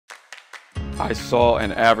I saw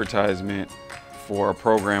an advertisement for a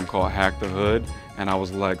program called Hack the Hood, and I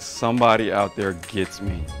was like, somebody out there gets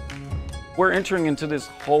me. We're entering into this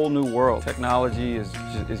whole new world. Technology is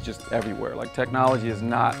just everywhere. Like, technology is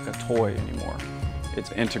not a toy anymore.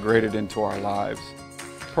 It's integrated into our lives.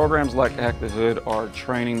 Programs like Hack the Hood are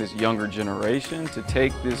training this younger generation to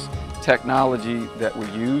take this technology that we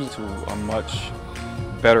use to a much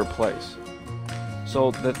better place.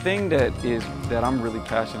 So the thing that I'm really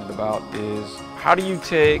passionate about is, how do you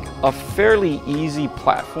take a fairly easy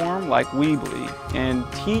platform like Weebly and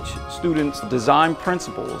teach students design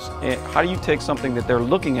principles? And how do you take something that they're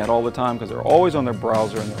looking at all the time, because they're always on their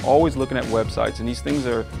browser and they're always looking at websites, and these things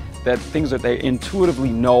that they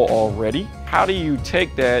intuitively know already? How do you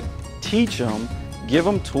take that, teach them, give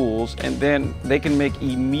them tools, and then they can make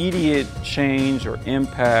immediate change or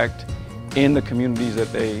impact in the communities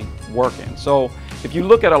that they work in? So if you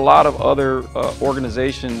look at a lot of other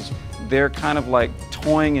organizations, they're kind of like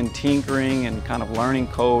toying and tinkering and kind of learning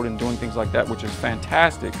code and doing things like that, which is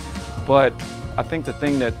fantastic. But I think the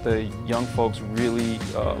thing that the young folks really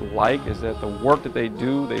like is that the work that they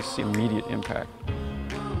do, they see immediate impact.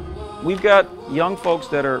 We've got young folks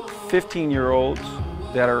that are 15-year-olds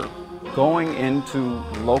that are going into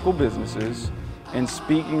local businesses and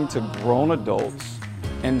speaking to grown adults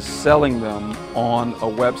and selling them on a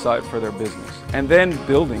website for their business, and then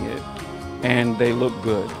building it, and they look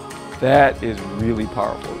good. That is really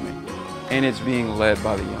powerful to me. And it's being led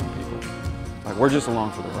by the young people. Like, we're just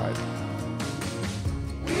along for the ride.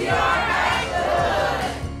 We are Hack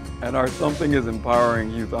the Hood! And our something is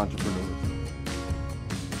empowering youth entrepreneurs.